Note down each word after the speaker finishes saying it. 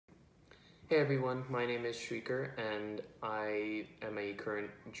Hey everyone, my name is Shrikar and I am a current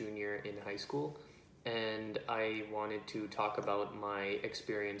junior in high school, and I wanted to talk about my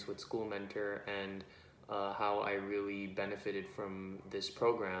experience with SkoolMentor and how I really benefited from this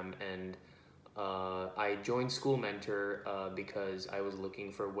program. And I joined SkoolMentor because I was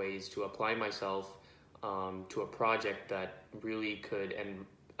looking for ways to apply myself to a project that really could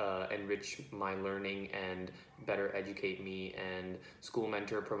enrich my learning and better educate me. And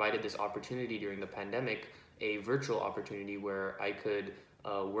SkoolMentor provided this opportunity during the pandemic, a virtual opportunity where I could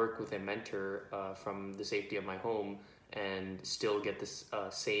work with a mentor from the safety of my home and still get this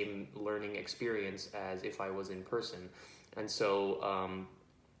same learning experience as if I was in person. And so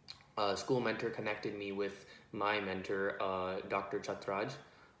SkoolMentor connected me with my mentor, Dr. Chatraj,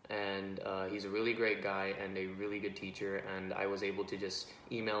 and he's a really great guy and a really good teacher, and I was able to just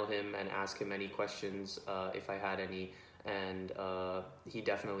email him and ask him any questions if I had any, and he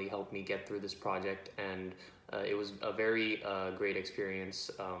definitely helped me get through this project, and it was a very great experience,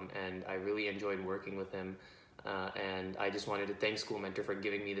 and I really enjoyed working with him. And I just wanted to thank SkoolMentor for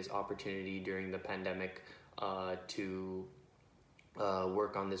giving me this opportunity during the pandemic to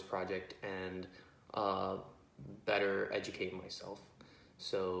work on this project and better educate myself.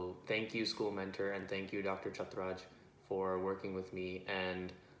 So thank you, SkoolMentor, and thank you, Dr. Chatraj, for working with me.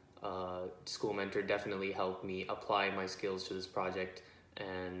 And SkoolMentor definitely helped me apply my skills to this project,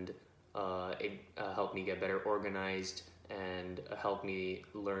 and it helped me get better organized and helped me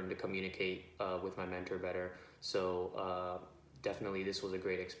learn to communicate with my mentor better. So definitely this was a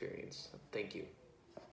great experience. Thank you.